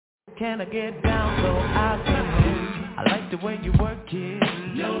can I get down so I can? I like the way you work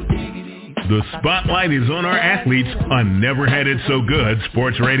it. No diggity. The spotlight is on our athletes on Never Had It So Good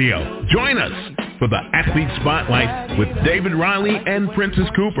Sports Radio. Join us for the Athlete Spotlight with David Riley and Princess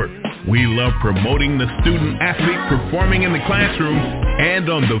Cooper. We love promoting the student-athlete performing in the classroom and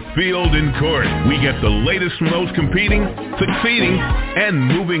on the field and court. We get the latest from those competing, succeeding, and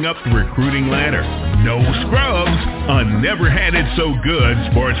moving up the recruiting ladder. No scrubs on Never Had It So Good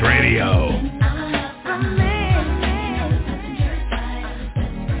Sports Radio.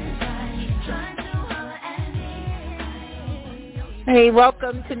 Hey,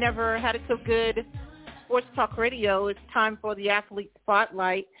 welcome to Never Had It So Good Sports Talk Radio. It's time for the Athlete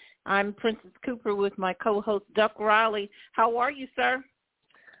Spotlight. I'm Princess Cooper with my co-host, Duck Riley. How are you, sir?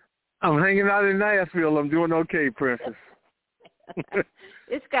 I'm hanging out in Nashville. I'm doing okay, Princess.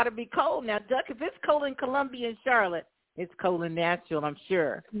 It's got to be cold now, Duck. If it's cold in Columbia and Charlotte, it's cold in Nashville, I'm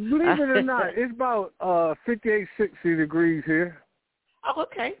sure. Believe it or not, it's about 58, 60 degrees here. Oh,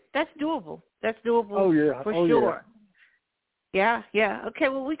 okay. That's doable. For Oh, sure. Yeah. Okay,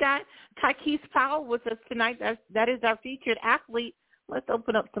 well, we got Tyquise Powell with us tonight. That is our featured athlete. Let's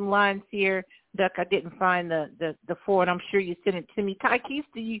open up some lines here. Duck, I didn't find the forward. I'm sure you sent it to me. Tyquise,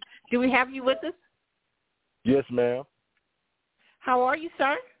 do we have you with us? Yes, ma'am. How are you,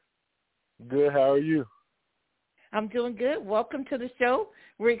 sir? Good. How are you? I'm doing good. Welcome to the show.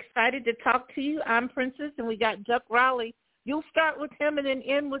 We're excited to talk to you. I'm Princess, and we got Duck Riley. You'll start with him and then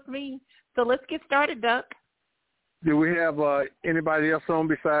end with me. So let's get started, Duck. Do we have anybody else on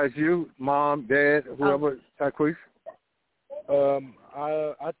besides you, Mom, Dad, whoever, Tyquise?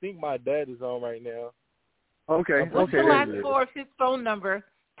 I think my dad is on right now. Okay. What's the last four of his phone number,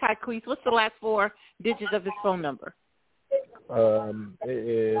 Tyquise? What's the last four digits of his phone number?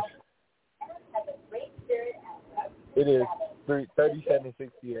 It is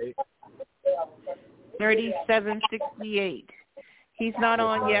 3768. 3768. He's not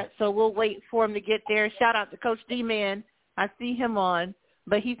on yet, so we'll wait for him to get there. Shout out to Coach D-Man. I see him on,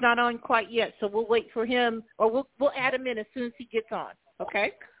 but he's not on quite yet, so we'll wait for him, or we'll add him in as soon as he gets on,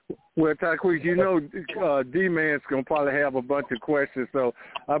 okay? Well, Tyquise, you know D-Man's going to probably have a bunch of questions, so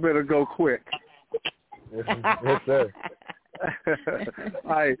I better go quick. Yes, sir.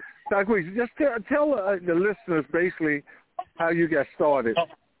 All right, Tyquise, just tell the listeners basically how you got started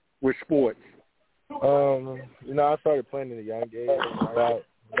with sports. I started playing in a young age, about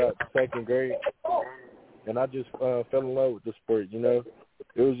second grade, and I just fell in love with the sport. It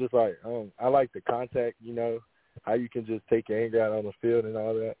was just like I like the contact. How you can just take your anger out on the field and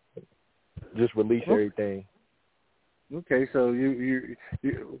all that, just release everything. Okay, so you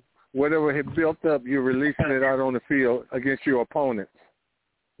whatever had built up, you're releasing it out on the field against your opponents.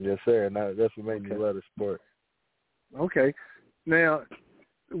 Yes, sir, and that's what made me love the sport. Okay, now,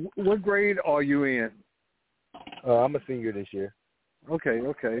 what grade are you in? I'm a senior this year. Okay.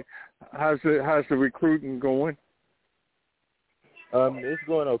 How's the recruiting going? It's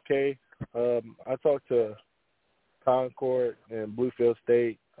going okay. I talked to Concord and Bluefield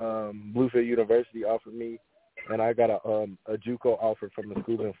State. Bluefield University offered me, and I got a JUCO offer from a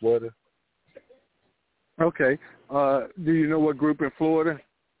school in Florida. Okay. Do you know what group in Florida?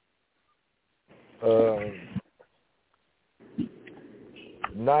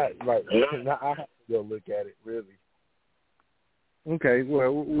 Not like I have to go look at it really. Okay,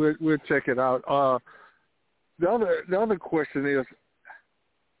 well we'll check it out. The other question is,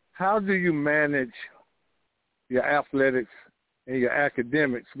 how do you manage your athletics and your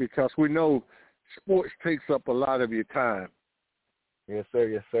academics? Because we know sports takes up a lot of your time. Yes,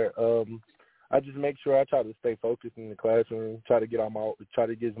 sir. I just make sure I try to stay focused in the classroom. Try to get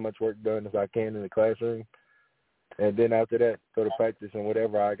as much work done as I can in the classroom. And then after that, go to practice, and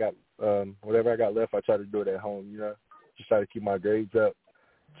whatever I got left, I try to do it at home. Just try to keep my grades up,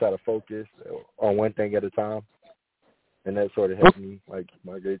 try to focus on one thing at a time, and that sort of helps me keep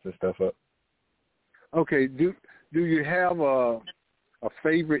my grades and stuff up. Okay. Do you have a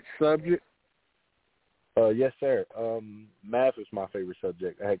favorite subject? Yes, sir. Math is my favorite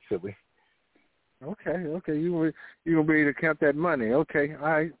subject, actually. Okay. You gonna be able to count that money? Okay, all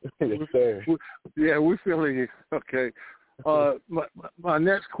right. Yes, sir. We're feeling you. Okay. My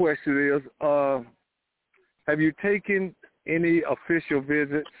next question is: have you taken any official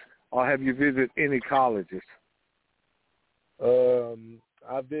visits, or have you visited any colleges? I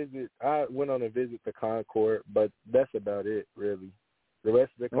went on a visit to Concord, but that's about it, really. The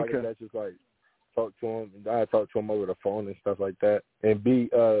rest of the colleges, I just talk to them. I talk to them over the phone and stuff like that. And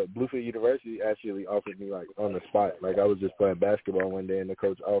Bluefield University actually offered me on the spot. I was just playing basketball one day and the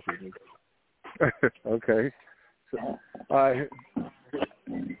coach offered me. Okay. So,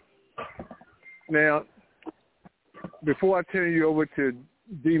 Now, before I turn you over to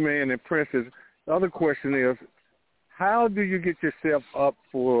D-Man and Princess, the other question is, how do you get yourself up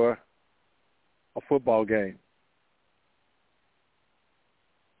for a football game?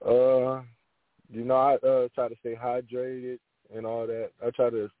 I try to stay hydrated and all that. I try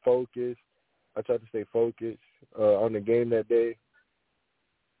to focus. I try to stay focused on the game that day.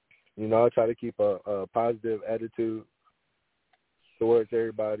 I try to keep a positive attitude towards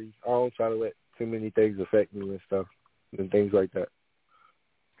everybody. I don't try to let too many things affect me and stuff and things like that.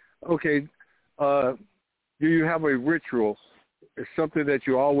 Okay. Do you have a ritual? It's something that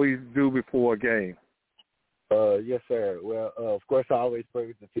you always do before a game. Yes, sir. Well, of course, I always play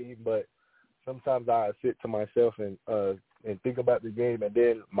with the team, but sometimes I sit to myself and think about the game. And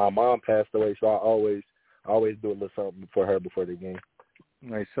then my mom passed away, so I always do a little something for her before the game.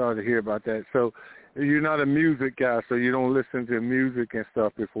 I'm sorry to hear about that. So you're not a music guy, so you don't listen to music and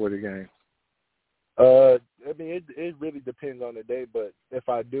stuff before the game. It really depends on the day, but if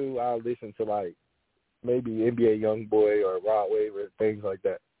I do, I'll listen to like maybe NBA YoungBoy or Rod Wave or things like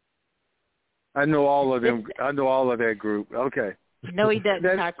that. I know all of them. I know all of that group. Okay. No, he doesn't,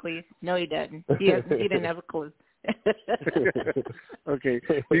 Tyquise. No, he doesn't. He didn't have a clue. Okay.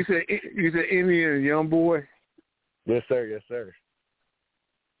 You said Indian YoungBoy? Yes, sir. Yes, sir.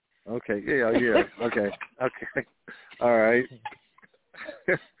 Okay. Yeah. Okay. All right.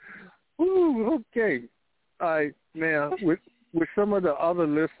 Ooh, okay. All right. Now, with some of the other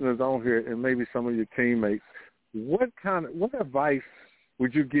listeners on here and maybe some of your teammates, what advice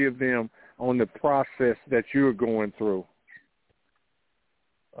would you give them on the process that you're going through?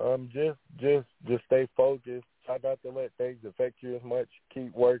 Just stay focused. Try not to let things affect you as much.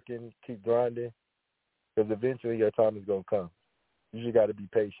 Keep working, keep grinding, because eventually your time is going to come. You just got to be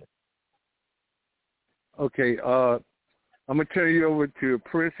patient. Okay, I'm going to turn you over to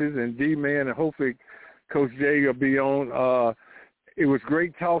Princess and D-Man, and hopefully Coach Jay will be on. It was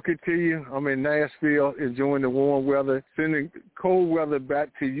great talking to you. I'm in Nashville enjoying the warm weather, sending cold weather back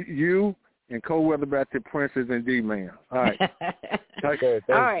to you and cold weather back to Princess and D-Man. All right. Okay,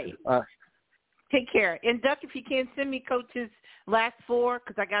 all right. Take care. And, Duck, if you can, send me Coach's last four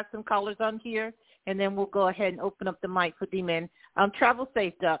because I got some callers on here, and then we'll go ahead and open up the mic for D-Man. Travel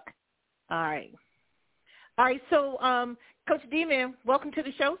safe, Duck. All right. All right, so Coach D-Man, welcome to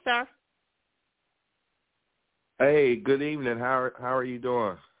the show, sir. Hey, good evening. How are you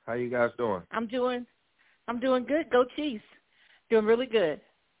doing? How you guys doing? I'm doing good. Go Chiefs. Doing really good.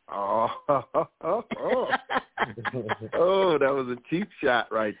 Oh, that was a cheap shot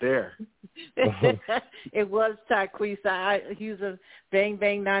right there. It was Tyquise. He was a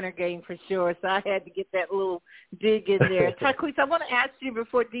bang Niner game for sure, so I had to get that little dig in there. Tyquise, I want to ask you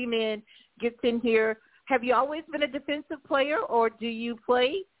before D-Man gets in here, have you always been a defensive player, or do you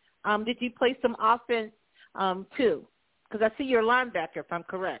play? Did you play some offense too? Because I see you're a linebacker, if I'm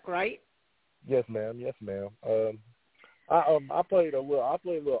correct, right? Yes, ma'am. I played a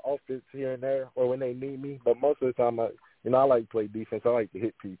little offense here and there, or when they need me. But most of the time, I like to play defense. I like to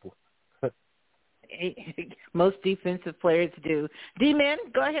hit people. Most defensive players do. D-Man,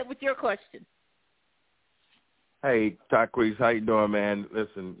 go ahead with your question. Hey, Tyquise, how you doing, man?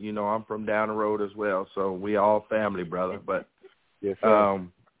 Listen, I'm from down the road as well, so we all family, brother. But yes, sir.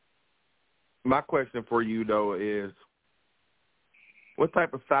 My question for you, though, is what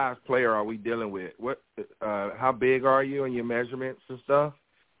type of size player are we dealing with? How big are you in your measurements and stuff?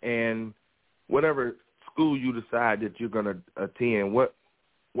 And whatever school you decide that you're going to attend, what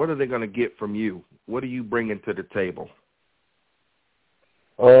are they going to get from you? What are you bringing to the table?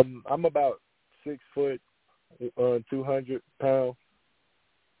 I'm about 6 foot, 200 pounds,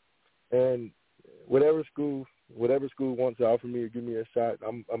 and whatever school wants to offer me or give me a shot,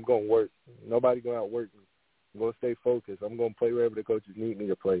 I'm going to work. Nobody going to outwork me. I'm going to stay focused. I'm going to play wherever the coaches need me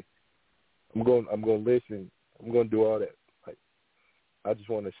to play. I'm going to listen. I'm going to do all that. I just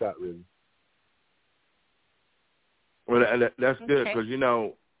want a shot, really. Well, that's good because,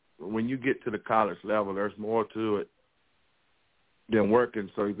 when you get to the college level, there's more to it than working.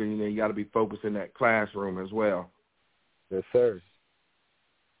 So, you got to be focused in that classroom as well. Yes, sir.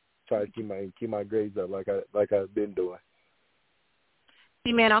 Try to keep my grades up like I've been doing.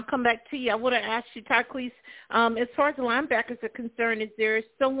 See, man, I'll come back to you. I want to ask you, Tyquise, as far as the linebackers are concerned, is there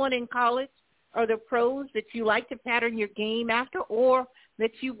someone in college or the pros that you like to pattern your game after, or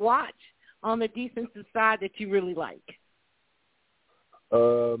that you watch on the defensive side that you really like?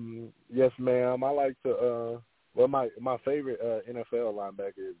 Yes, ma'am. I like to. My favorite NFL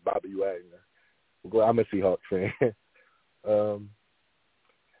linebacker is Bobby Wagner. I'm a Seahawks fan.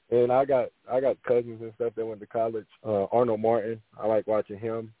 And I got cousins and stuff that went to college. Arnold Martin, I like watching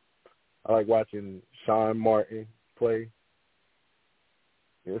him. I like watching Sean Martin play.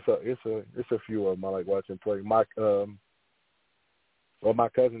 It's a few of them I like watching play. My cousin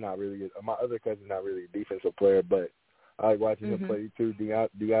not really. My other cousin not really a defensive player, but I like watching him play too.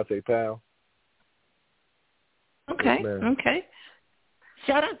 Tyquise Powell. Okay. Yes, okay.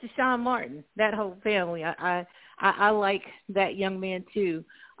 Shout out to Sean Martin, that whole family. I like that young man too.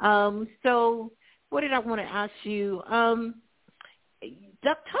 So what did I want to ask you?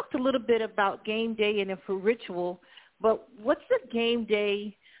 Duck talked a little bit about game day and for ritual, but what's the game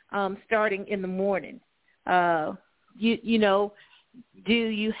day starting in the morning? You know, do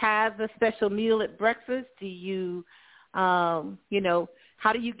you have a special meal at breakfast? Do you, you know,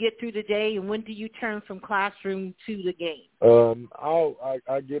 how do you get through the day, and when do you turn from classroom to the game?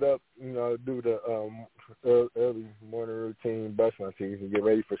 I get up, you know, do the early morning routine, brush my teeth, and get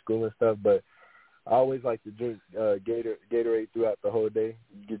ready for school and stuff. But I always like to drink Gatorade throughout the whole day.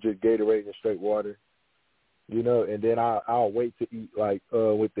 You drink Gatorade and straight water, you know. And then I'll wait to eat like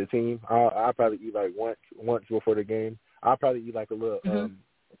with the team. I'll probably eat like once before the game. I'll probably eat like a little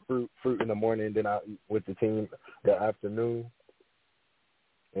fruit in the morning, and then I'll eat with the team the afternoon.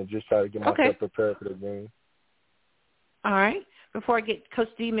 And just try to get myself prepared for the game. All right. Before I get Coach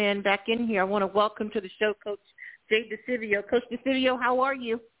D-Man back in here, I want to welcome to the show Coach Jay DeCivio. Coach DeCivio, how are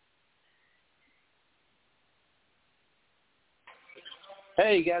you?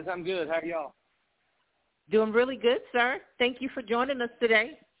 Hey, guys, I'm good. How are y'all? Doing really good, sir. Thank you for joining us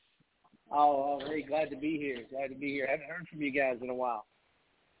today. Oh, hey, glad to be here. Haven't heard from you guys in a while.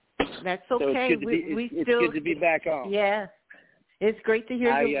 That's okay. So it's good to be back on. Yeah. It's great to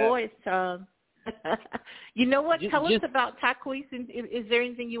hear your voice. You know what? Tell us about Tyquise. Is there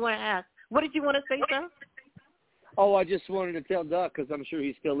anything you want to ask? What did you want to say, sir? Oh, I just wanted to tell Duck, because I'm sure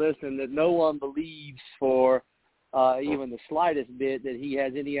he's still listening, that no one believes for even the slightest bit that he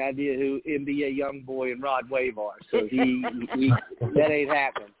has any idea who NBA Youngboy and Rod Wave are. So he that ain't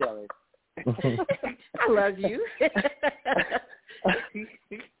happening, tell him. I love you.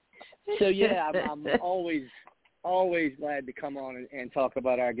 So, yeah, I'm always glad to come on and talk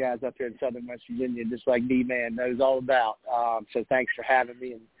about our guys up here in Southern West Virginia, just like D-Man knows all about. So thanks for having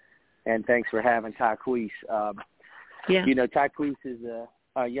me, and thanks for having Tyquise. You know, Tyquise is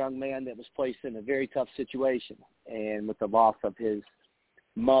a young man that was placed in a very tough situation, and with the loss of his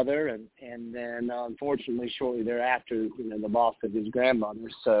mother, and then unfortunately shortly thereafter, you know, the loss of his grandmother.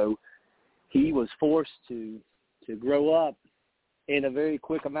 So he was forced to grow up in a very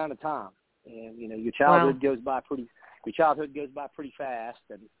quick amount of time. And you know, your childhood goes by pretty fast,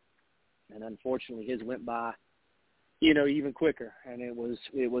 and unfortunately his went by, you know, even quicker. And it was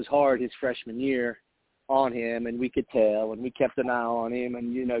hard his freshman year on him, and we could tell, and we kept an eye on him,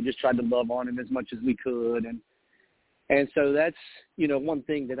 and you know, just tried to love on him as much as we could, and so that's, you know, one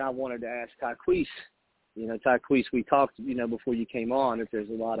thing that I wanted to ask Tyquise. You know, Tyquise, we talked, you know, before you came on, if there's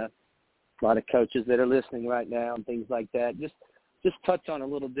a lot of coaches that are listening right now and things like that, just touch on a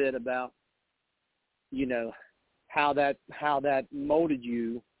little bit about, you know, how that molded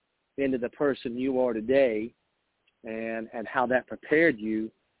you into the person you are today, and how that prepared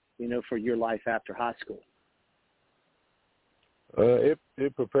you, you know, for your life after high school. It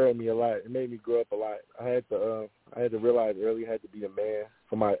prepared me a lot. It made me grow up a lot. I had to realize early I had to be a man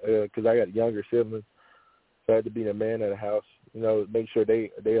for my because I got younger siblings, so I had to be the man of the house. You know, make sure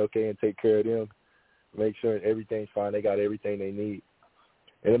they okay and take care of them. Make sure everything's fine. They got everything they need.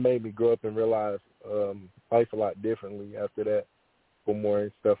 And it made me grow up and realize life a lot differently after that, for more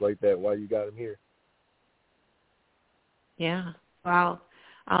and stuff like that, while you got him here. Yeah. Wow.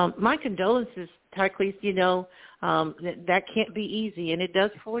 My condolences, Tyquise. You know, that can't be easy, and it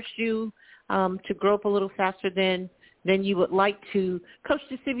does force you to grow up a little faster than you would like to. Coach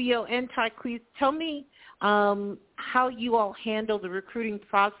DeCivio and Tyquise, tell me how you all handle the recruiting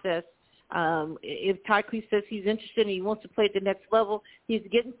process. If Tyquise says he's interested and he wants to play at the next level, he's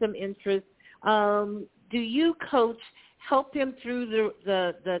getting some interest. Do you, Coach, help him through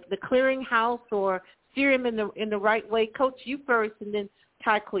the clearinghouse or steer him in the right way? Coach, you first, and then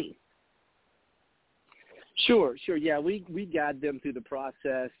Tyquise. Sure. Yeah, we guide them through the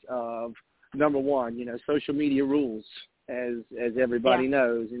process of, number one, you know, social media rules, as everybody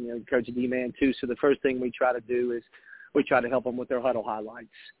knows, and, you know, Coach D-Man too. So the first thing we try to do is we try to help them with their huddle highlights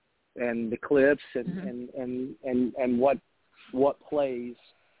and the clips and what plays,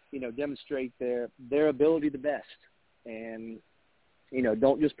 you know, demonstrate their ability the best. And, you know,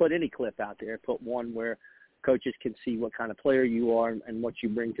 don't just put any clip out there. Put one where coaches can see what kind of player you are and what you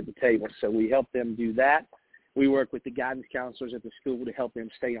bring to the table. So we help them do that. We work with the guidance counselors at the school to help them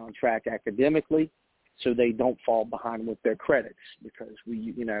stay on track academically. so they don't fall behind with their credits, because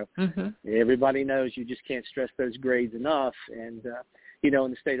everybody knows you just can't stress those grades enough. And, in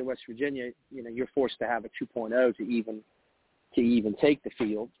the state of West Virginia, you're forced to have a 2.0 to even take the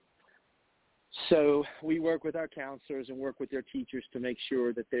field. So we work with our counselors and work with their teachers to make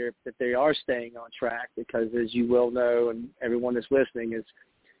sure that they are staying on track, because as you well know, and everyone that's listening is,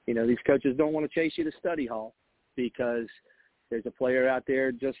 these coaches don't want to chase you to study hall, because there's a player out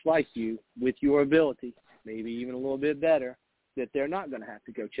there just like you with your ability, maybe even a little bit better, that they're not going to have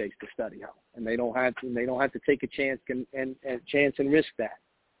to go chase the study hall, and they don't have to take a chance and risk that.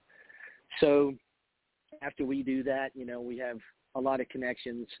 So after we do that, we have a lot of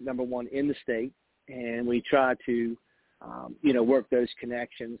connections, number one, in the state, and we try to, work those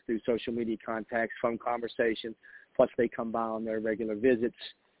connections through social media contacts, phone conversations, plus they come by on their regular visits,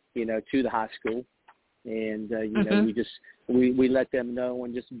 to the high school. And, we let them know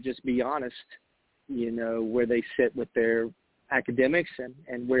and just be honest, where they sit with their academics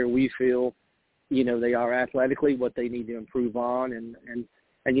and where we feel, they are athletically, what they need to improve on, and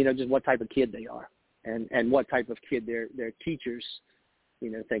just what type of kid they are. And what type of kid their teachers,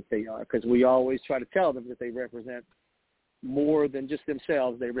 think they are. Because we always try to tell them that they represent more than just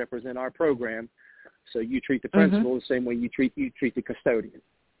themselves. They represent our program. So you treat the principal the same way you treat the custodian.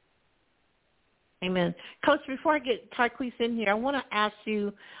 Amen. Coach, before I get Tyquise in here, I want to ask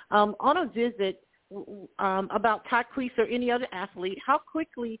you, on a visit about Tyquise or any other athlete, how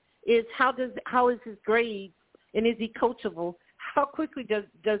is his grades, and is he coachable? How quickly does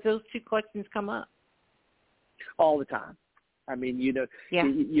those two questions come up? All the time. I mean, you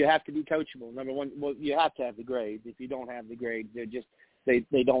have to be coachable. Number one, you have to have the grades. If you don't have the grades, they're just they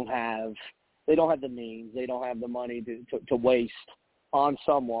don't have the means, they don't have the money to waste on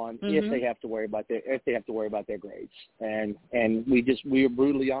someone if they have to worry about their grades. And we are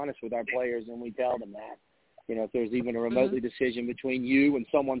brutally honest with our players, and we tell them that. If there's even a remotely decision between you and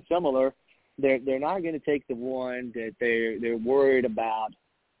someone similar, they're not going to take the one that they're worried about,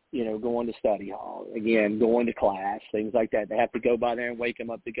 going to study hall, again, going to class, things like that. They have to go by there and wake them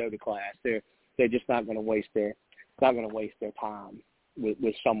up to go to class. They're just not going to waste their time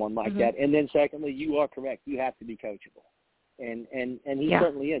with someone like that. And then secondly, you are correct. You have to be coachable. And he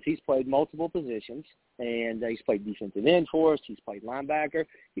certainly is. He's played multiple positions, and he's played defensive end for us. He's played linebacker.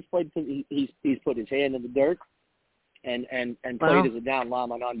 He's put his hand in the dirt and played as a down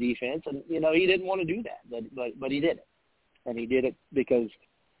lineman on defense. And he didn't want to do that, but he did it, and he did it because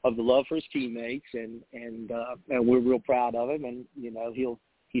of the love for his teammates, and we're real proud of him. And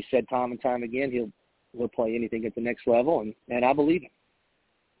he said time and time again he'll play anything at the next level, and I believe him.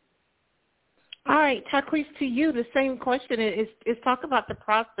 All right, Tyquise, to you, the same question is talk about the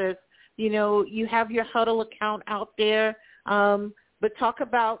process. You have your Huddle account out there, but talk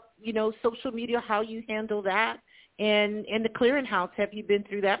about, social media, how you handle that, and the clearinghouse. Have you been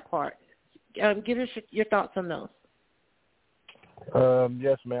through that part? Give us your thoughts on those.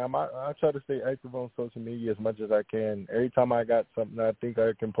 Yes, ma'am. I try to stay active on social media as much as I can. Every time I got something I think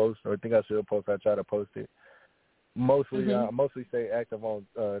I can post or I think I should post, I try to post it. Mostly stay active on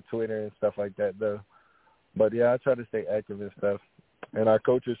Twitter and stuff like that, though. But, yeah, I try to stay active and stuff. And our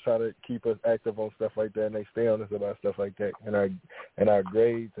coaches try to keep us active on stuff like that, and they stay on us about stuff like that and our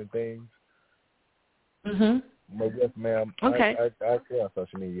grades and things. But, yes, ma'am, okay. I stay on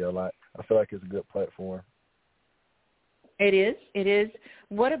social media a lot. I feel like it's a good platform. It is.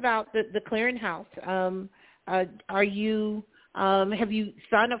 What about the clearinghouse? Are you have you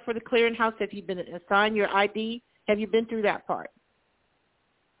signed up for the clearinghouse? Have you been assigned your ID? Have you been through that part?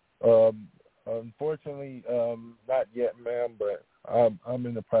 Unfortunately, not yet, ma'am, but I'm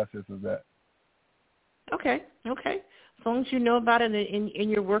in the process of that. Okay. As long as you know about it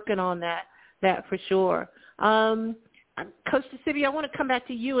and you're working on that for sure. Coach DeCivio, I want to come back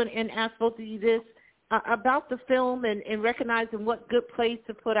to you and ask both of you this. About the film and recognizing what good plays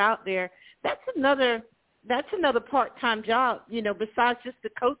to put out there. That's another part-time job, besides just the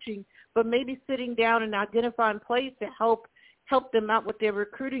coaching, but maybe sitting down and identifying plays to help them out with their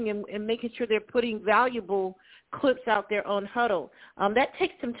recruiting and making sure they're putting valuable clips out there on Huddle. That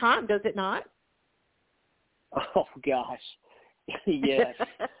takes some time, does it not? Oh, gosh. Yes.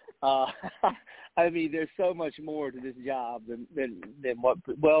 I mean, there's so much more to this job than what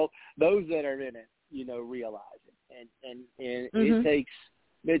 – well, those that are in it, realize it. And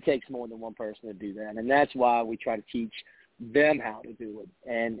it takes more than one person to do that. And that's why we try to teach them how to do it.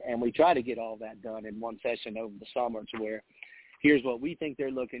 And we try to get all that done in one session over the summer to where here's what we think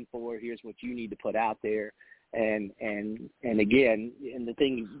they're looking for, here's what you need to put out there. And again, and the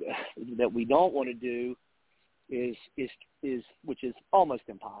thing that we don't want to do is which is almost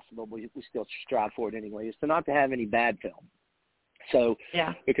impossible, but we still strive for it anyway, is to not to have any bad film. So,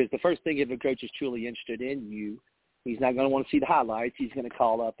 because the first thing, if a coach is truly interested in you, he's not going to want to see the highlights. He's going to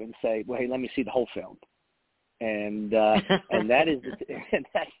call up and say, well, hey, let me see the whole film. And and that is and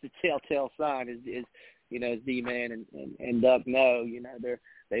that's the telltale sign is you know, as D-Man and Duck know, you know,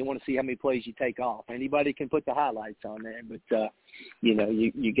 they want to see how many plays you take off. Anybody can put the highlights on there, but you know,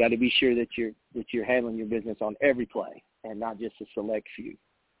 you got to be sure that you're handling your business on every play and not just a select few.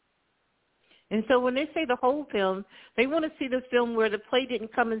 And so when they say the whole film, they want to see the film where the play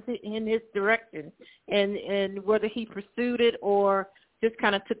didn't come in his direction and whether he pursued it or just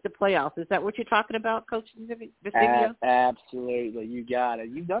kind of took the play off. Is that what you're talking about, Coach DeSivio? Absolutely. You got it.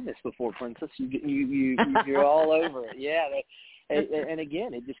 You've done this before, Princess. You're all over it. Yeah. And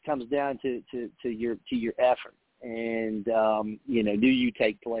again, it just comes down to your effort. And, you know, do you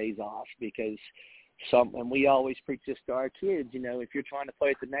take plays off? Because and we always preach this to our kids, you know, if you're trying to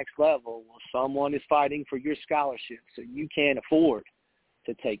play at the next level, well, someone is fighting for your scholarship, so you can't afford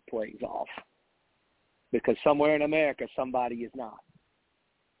to take plays off because somewhere in America somebody is not.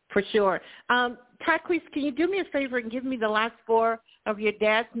 For sure. Tyquise, can you do me a favor and give me the last four of your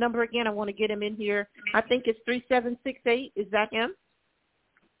dad's number again? I want to get him in here. I think it's 3768. Is that him?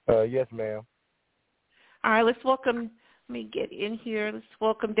 Yes, ma'am. All right, let's welcome. Let me get in here. Let's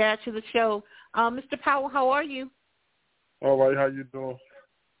welcome Dad to the show. Mr. Powell, how are you? All right, how you doing?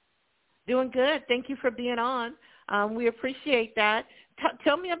 Doing good. Thank you for being on. We appreciate that.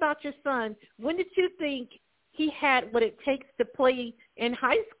 Tell me about your son. When did you think he had what it takes to play in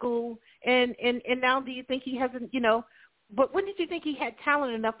high school, and now do you think he hasn't, you know, but when did you think he had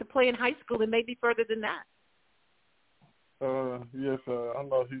talent enough to play in high school and maybe further than that? Yes, I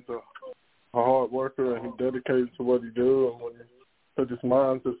know he's a hard worker and he's dedicated to what he do, and when he puts his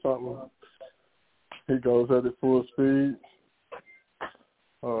mind to something, he goes at it full speed.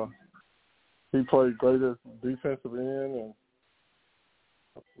 He played great as defensive end, and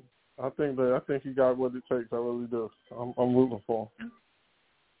I think he got what it takes. I really do. I'm rooting for him.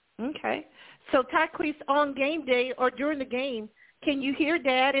 Okay. So, Tyquise, on game day or during the game, can you hear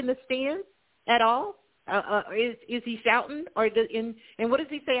Dad in the stands at all? Is he shouting, and what does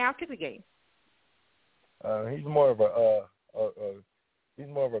he say after the game? He's more of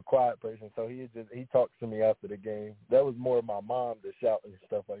a quiet person, so he talks to me after the game. That was more of my mom to shout and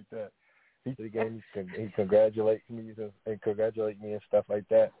stuff like that. After the game, he congratulates me and congratulate me and stuff like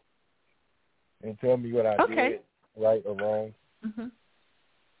that, and tell me what I did, right or wrong. Mm-hmm.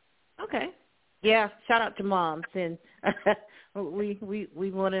 Okay. Yeah, shout out to moms, and we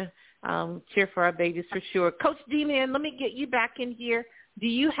want to cheer for our babies for sure. Coach D-Man, let me get you back in here. Do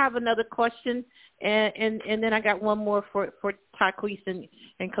you have another question? And then I got one more for Tyquise and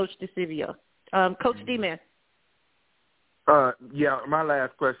Coach DeSivio. Coach D-Man. Yeah, my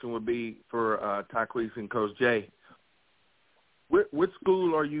last question would be for Tyquise and Coach Jay. What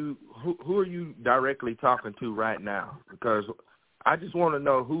school are you? Who are you directly talking to right now? Because I just want to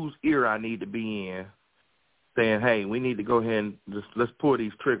know whose ear I need to be in, saying, "Hey, we need to go ahead and let's pull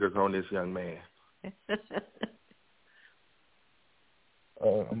these triggers on this young man."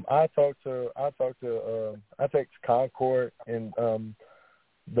 I text Concord and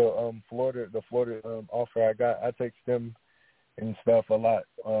the Florida offer I got. I text them and stuff a lot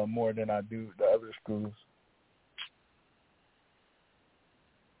more than I do the other schools.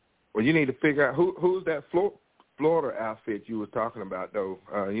 Well, you need to figure out who's that Florida outfit you were talking about, though.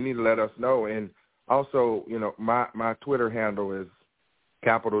 You need to let us know. And also, you know, my Twitter handle is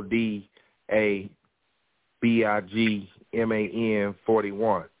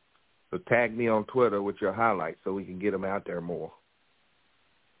DABIGMAN41. So tag me on Twitter with your highlights so we can get them out there more.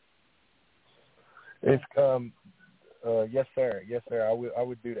 It's yes sir. I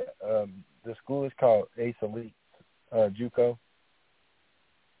would do that. The school is called Ace Elite JUCO.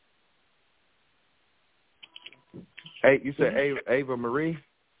 Hey, you said Ava Marie?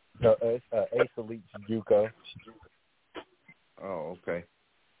 No, it's Ace Elite JUCO. Oh, okay.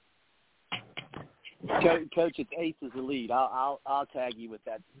 Coach, it's Ace is Elite. I'll tag you with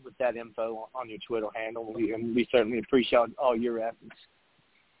that info on your Twitter handle. We certainly appreciate all your efforts.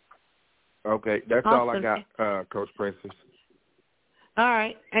 Okay, that's awesome. All I got, Coach Princess. All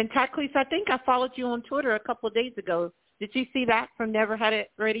right. And Tyquise, I think I followed you on Twitter a couple of days ago. Did you see that from Never Had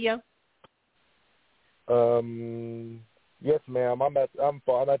It Radio? Yes, ma'am. I'm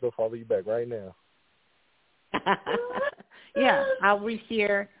about to follow you back right now. Yeah, I'll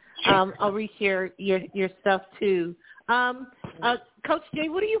reshare. I'll reshare your stuff too. Coach Jay,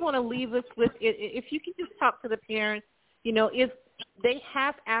 what do you want to leave us with? If you can just talk to the parents, you know, if they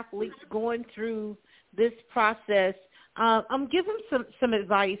have athletes going through this process, give them some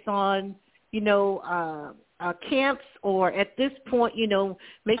advice on, camps, or at this point,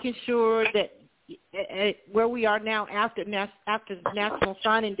 making sure that where we are now after National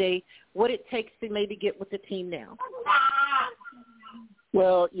Signing Day, what it takes to maybe get with the team now.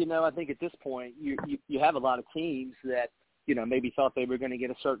 Well, I think at this point you have a lot of teams that, maybe thought they were going to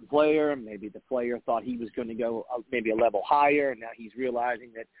get a certain player. Maybe the player thought he was going to go maybe a level higher, and now he's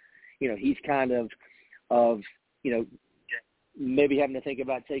realizing that, he's kind of maybe having to think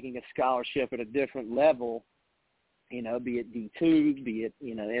about taking a scholarship at a different level, be it D2, be it,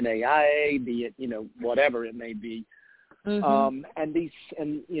 NAIA, be it, whatever it may be. Mm-hmm. And these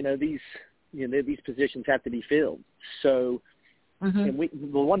positions have to be filled. So, mm-hmm.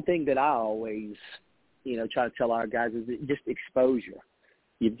 And the one thing that I always, try to tell our guys is just exposure.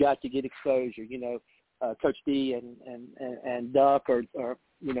 You've got to get exposure. Coach D and Duck are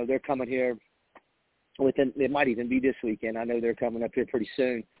they're coming here it might even be this weekend. I know they're coming up here pretty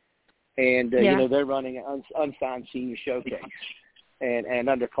soon. And, they're running an unsigned senior showcase and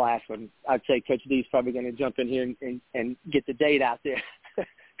underclassmen. I'd say Coach D's probably going to jump in here and get the date out there,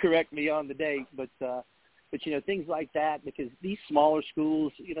 correct me on the date. But things like that, because these smaller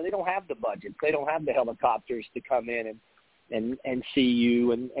schools, they don't have the budget. They don't have the helicopters to come in and see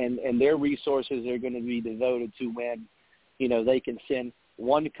you, and their resources are going to be devoted to when, they can send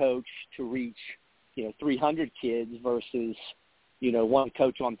one coach to reach, 300 kids versus, one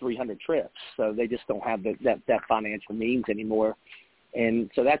coach on 300 trips. So they just don't have that financial means anymore. And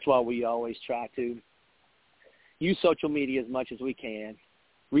so that's why we always try to use social media as much as we can,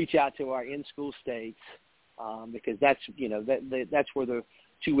 reach out to our in-school states, because that's, that's where the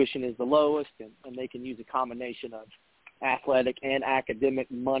tuition is the lowest, and they can use a combination of athletic and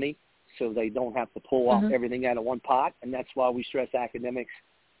academic money, so they don't have to pull off everything out of one pot. And that's why we stress academics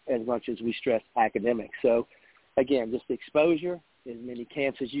as much as we stress academics. So, again, just exposure, as many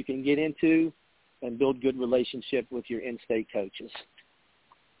camps as you can get into, and build good relationship with your in-state coaches.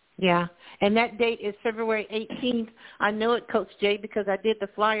 Yeah, and that date is February 18th. I know it, Coach Jay, because I did the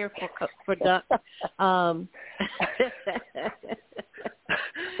flyer for Duck.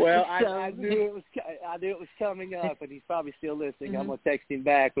 Well, I knew it was coming up, and he's probably still listening. I'm gonna text him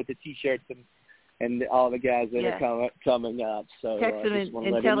back with the T-shirts and all the guys that are coming up. So text him just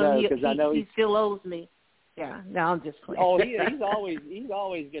and tell him he still owes me. Yeah, no, I'm just playing. Oh, he's always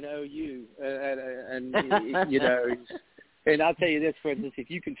gonna owe you, and And I'll tell you this, for instance, if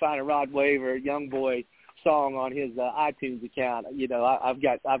you can find a Rod Wave or Young Boy song on his iTunes account, I've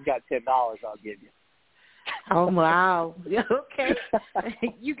got $10 I'll give you. Oh wow! Okay,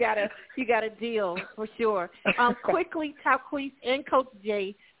 you got a deal for sure. Quickly, Tyquise and Coach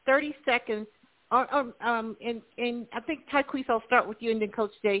Jay, 30 seconds. And I think Tyquise, I'll start with you, and then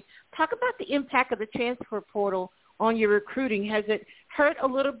Coach Jay. Talk about the impact of the transfer portal on your recruiting. Has it hurt a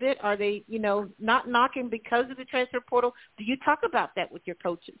little bit? Are they, not knocking because of the transfer portal? Do you talk about that with your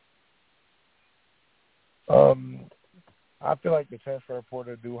coaches? I feel like the transfer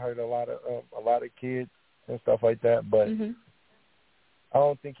portal do hurt a lot of kids and stuff like that, but I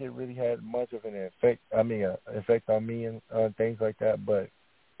don't think it really had much of an effect. Effect on me and things like that. But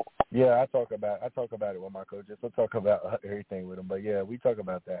yeah, I talk about it with my coaches. I talk about everything with them. But yeah, we talk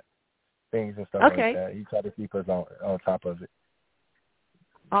about that. Things and stuff like that. He tried to keep us on top of it.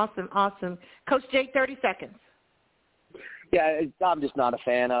 Awesome. Coach Jay, 30 seconds. Yeah, I'm just not a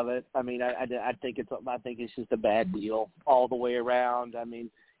fan of it. I mean, I think it's just a bad deal all the way around. I mean,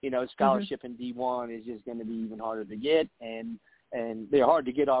 scholarship in D1 is just going to be even harder to get, and they're hard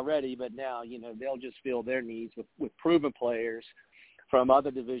to get already. But now, they'll just fill their needs with proven players from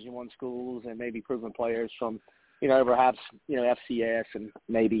other Division I schools, and maybe proven players from perhaps, FCS and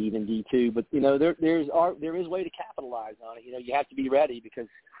maybe even D2, but, there is way to capitalize on it. You have to be ready because,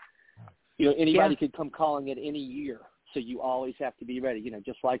 anybody could come calling it any year. So you always have to be ready,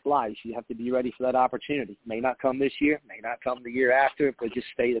 just like life. You have to be ready for that opportunity. May not come this year, may not come the year after, but just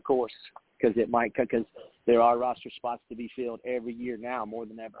stay the course because there are roster spots to be filled every year now more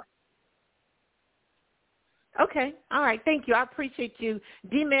than ever. Okay. All right. Thank you. I appreciate you.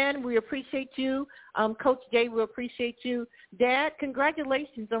 D-Man, we appreciate you. Coach Jay, we appreciate you. Dad,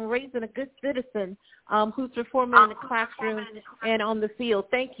 congratulations on raising a good citizen who's performing in the classroom and on the field.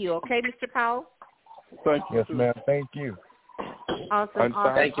 Thank you. Okay, Mr. Powell? Thank you. Yes, ma'am. Thank you. Awesome.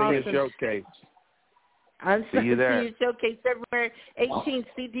 Unsigned showcase. See you there. Showcase February 18th.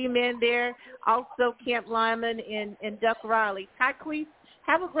 See D-Man there. Also, Camp Lyman and Duck Riley. Tyquise,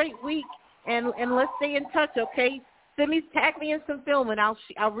 have a great week. And let's stay in touch, okay? Tag me in some film, and I'll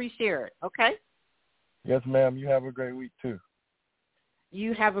reshare it, okay? Yes, ma'am. You have a great week, too.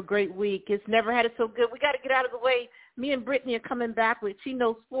 You have a great week. It's Never Had It So Good. We got to get out of the way. Me and Brittany are coming back with She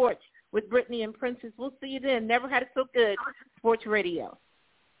Knows Sports with Brittany and Princess. We'll see you then. Never Had It So Good, Sports Radio.